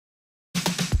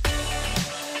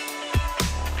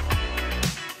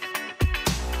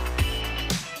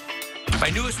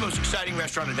newest, most exciting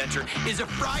restaurant adventure is a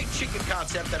fried chicken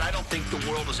concept that I don't think the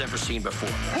world has ever seen before.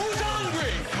 Who's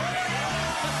hungry?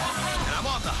 And I'm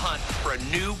on the hunt for a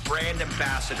new brand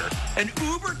ambassador, an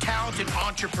uber-talented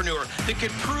entrepreneur that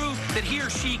could prove that he or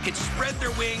she could spread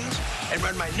their wings and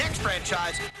run my next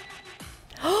franchise.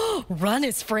 Run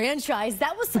his franchise.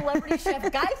 That was celebrity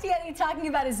chef Guy Fieri talking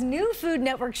about his new Food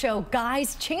Network show,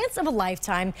 Guy's Chance of a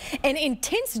Lifetime, an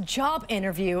intense job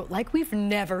interview like we've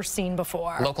never seen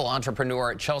before. Local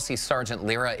entrepreneur Chelsea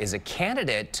Sargent-Lira is a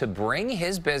candidate to bring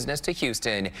his business to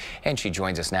Houston, and she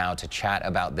joins us now to chat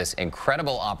about this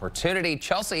incredible opportunity.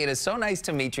 Chelsea, it is so nice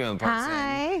to meet you in person.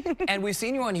 Hi. And we've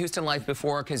seen you on Houston Life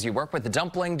before because you work with the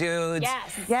Dumpling Dudes.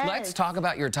 Yes. Yes. Let's talk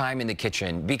about your time in the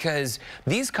kitchen, because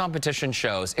these competition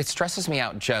shows, it stresses me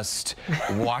out just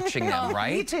watching them,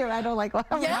 right? Me too. I don't like.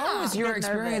 How was your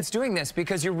experience doing this?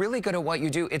 Because you're really good at what you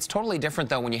do. It's totally different,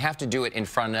 though, when you have to do it in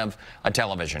front of a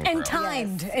television crew. And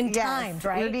timed,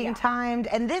 right? You're being timed.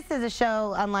 And this is a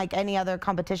show unlike any other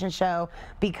competition show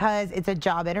because it's a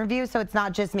job interview. So it's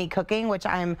not just me cooking, which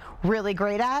I'm really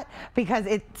great at, because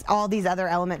it's all these other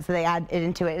elements that they add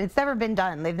into it. It's never been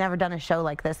done. They've never done a show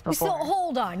like this before. So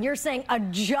hold on. You're saying a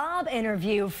job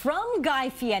interview from Guy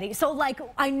Fieri. So, like,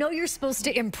 I know you're supposed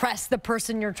to impress the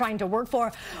person you're trying to work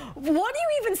for. What do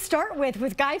you even start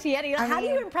with Guy Fieri? How do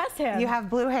you impress him? You have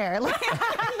blue hair.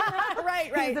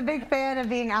 right. He's a big fan of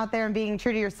being out there and being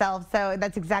true to yourself. So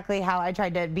that's exactly how I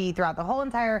tried to be throughout the whole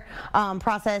entire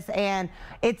process. And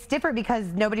it's different because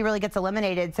nobody really gets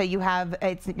eliminated. So you're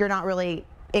not really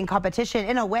in competition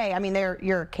in a way. I mean, they're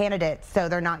your candidates, so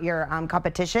they're not your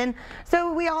competition.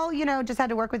 So we all, just had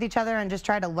to work with each other and just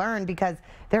try to learn, because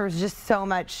there was just so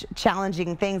much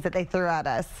challenging things that they threw at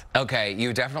us. Okay,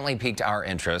 you definitely piqued our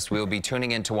interest. We will be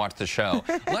tuning in to watch the show.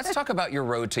 Let's talk about your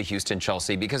road to Houston,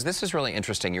 Chelsea, because this is really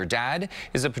interesting. Your dad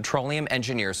is a petroleum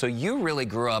engineer, so you really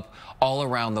grew up all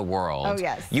around the world. Oh,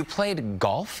 yes. You played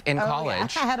golf in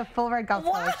college. Yeah. I had a full ride golf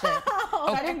scholarship.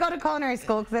 I didn't go to culinary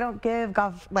school because they don't give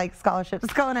golf scholarships.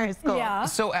 Culinary school. Yeah.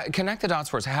 So connect the dots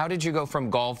for us. How did you go from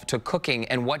golf to cooking,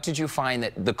 and what did you find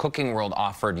that the cooking world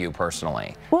offered you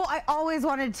personally? Well, I always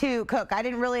wanted to cook. I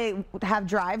didn't really have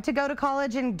drive to go to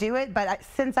college and do it, but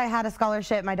since I had a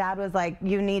scholarship, my dad was like,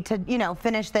 you need to,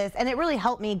 finish this. And it really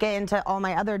helped me get into all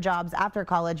my other jobs after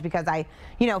college, because I,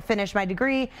 finished my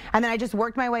degree, and then I just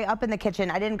worked my way up in the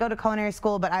kitchen. I didn't go to culinary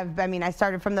school, but I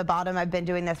started from the bottom. I've been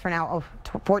doing this for now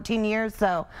 14 years,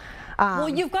 so. Well,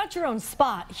 you've got your own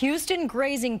spot, Houston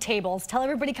Grazing Tables. Tell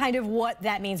everybody kind of what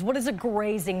that means. What is a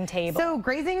grazing table? So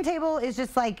grazing table is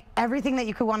just like everything that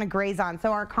you could want to graze on.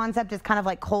 So our concept is kind of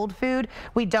like cold food.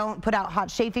 We don't put out hot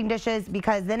chafing dishes,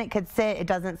 because then it could sit, it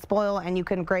doesn't spoil, and you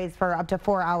can graze for up to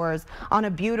 4 hours on a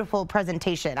beautiful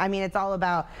presentation. I mean, it's all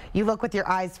about, you look with your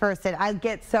eyes first, and I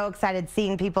get so excited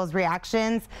seeing people's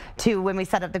reactions to when we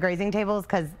set up the grazing tables,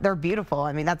 because they're beautiful.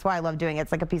 I mean, that's why I love doing it.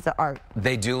 It's like a piece of art.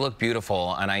 They do look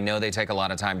beautiful, and I know they take a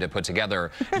lot of time to put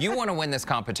together. You want to win this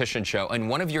competition show, and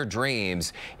one of your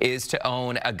dreams is to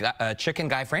own a Chicken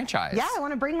Guy franchise. Yeah, I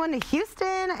want to bring one to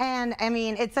Houston, and I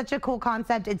mean, it's such a cool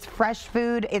concept. It's fresh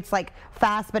food. It's like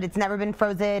fast, but it's never been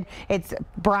frozen. It's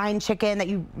brine chicken that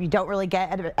you don't really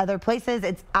get at other places.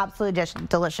 It's absolutely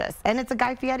delicious, and it's a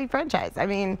Guy Fieri franchise. I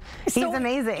mean, he's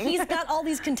amazing. He's got all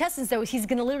these contestants, so he's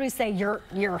going to literally say,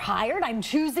 "You're hired. I'm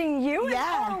choosing you."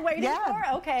 Yeah, all we're waiting for.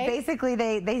 Okay. Basically,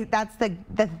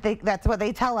 that's what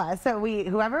they tell us. So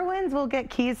whoever wins will get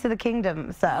keys to the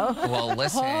kingdom. So. Well,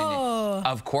 listen.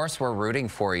 Of course, we're rooting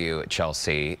for you,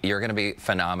 Chelsea. You're going to be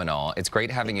phenomenal. It's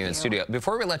great having you in studio.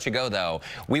 Before we let you go, though,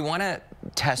 we want to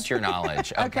test your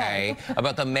knowledge, okay,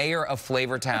 about the mayor of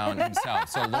Flavortown himself.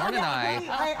 So Lauren and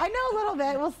I know a little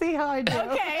bit. We'll see how I do.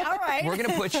 Okay, all right. We're going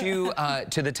to put you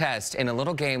to the test in a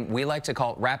little game we like to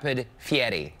call Rapid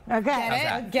Fieri.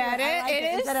 Okay. Get it? Like it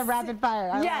is instead of rapid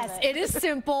fire. Yes, it is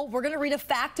simple. We're going to read a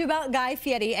fact about Guy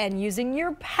Fieri, and using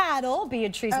your paddle,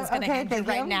 Beatrice is going to hand you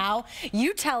right now.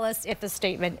 You tell us if the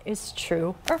statement is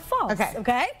true or false. Okay.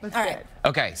 Okay? Let's all do right. it.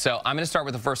 Okay, so I'm going to start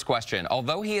with the first question.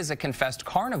 Although he is a confessed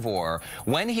carnivore,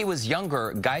 when he was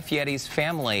younger, Guy Fieri's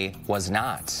family was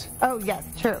not. Oh, yes,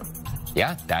 true.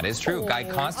 Yeah, that is true. Guy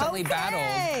constantly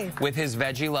battled with his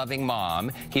veggie-loving mom.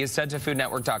 He has said to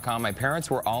foodnetwork.com, my parents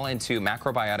were all into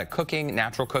macrobiotic cooking,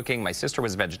 natural cooking. My sister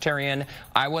was vegetarian.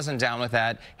 I wasn't down with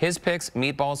that. His picks,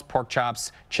 meatballs, pork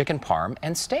chops, chicken parm,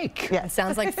 and steak. Yeah,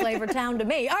 sounds like Flavortown to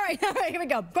me. All right, here we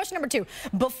go. Question number 2.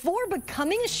 Before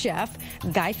becoming a chef,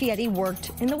 Guy Fieri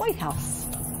worked in the White House.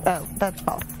 Oh, that's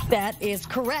false. That is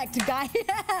correct. Guy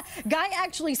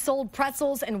actually sold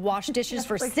pretzels and washed dishes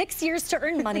for 6 years to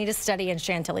earn money to study in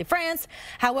Chantilly, France.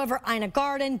 However, Ina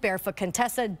Garten, Barefoot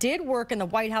Contessa, did work in the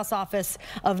White House Office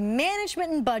of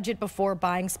Management and Budget before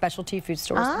buying specialty food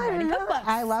stores.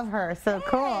 I love her. So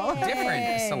cool.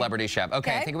 Different celebrity chef.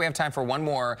 Okay, I think we have time for one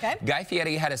more. Guy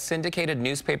Fieri had a syndicated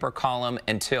newspaper column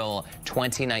until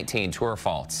 2019. True or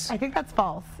false? I think that's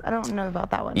false. I don't know about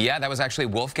that one. Yeah, that was actually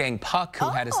Wolfgang Puck who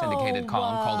had a syndicated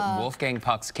column called Wolfgang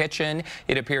Puck's Kitchen.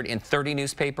 It appeared in 30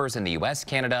 newspapers in the U.S.,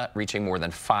 Canada, reaching more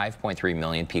than 5.3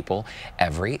 million people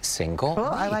every single week.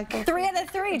 I like it. 3 out of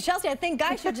 3. Chelsea, I think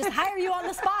Guy should just hire you on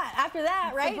the spot after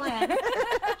that, right?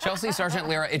 Chelsea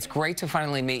Sargent-Lira, it's great to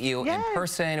finally meet you in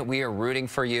person. We are rooting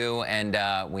for you, and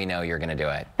we know you're going to do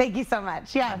it. Thank you so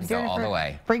much. Yeah, I'm doing it all the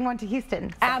way. Bring one to Houston.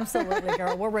 So. Absolutely,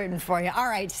 girl. We're rooting for you. All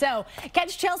right, so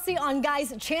catch Chelsea on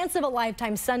Guy's Chance of a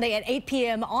Lifetime Sunday at 8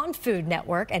 p.m. on Food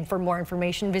Network. And for more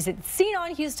information, visit Scene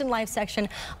on Houston Live section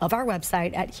of our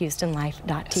website at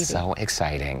houstonlife.tv. So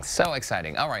exciting. So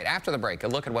exciting. All right, after the break, a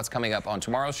look at what's coming up on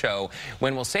tomorrow's show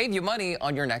when we'll save you money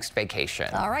on your next vacation.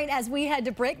 All right, as we head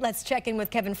to break, let's check in with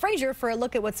Kevin Frazier for a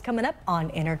look at what's coming up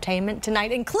on entertainment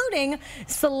tonight, including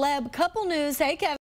celeb couple news. Hey, Kevin.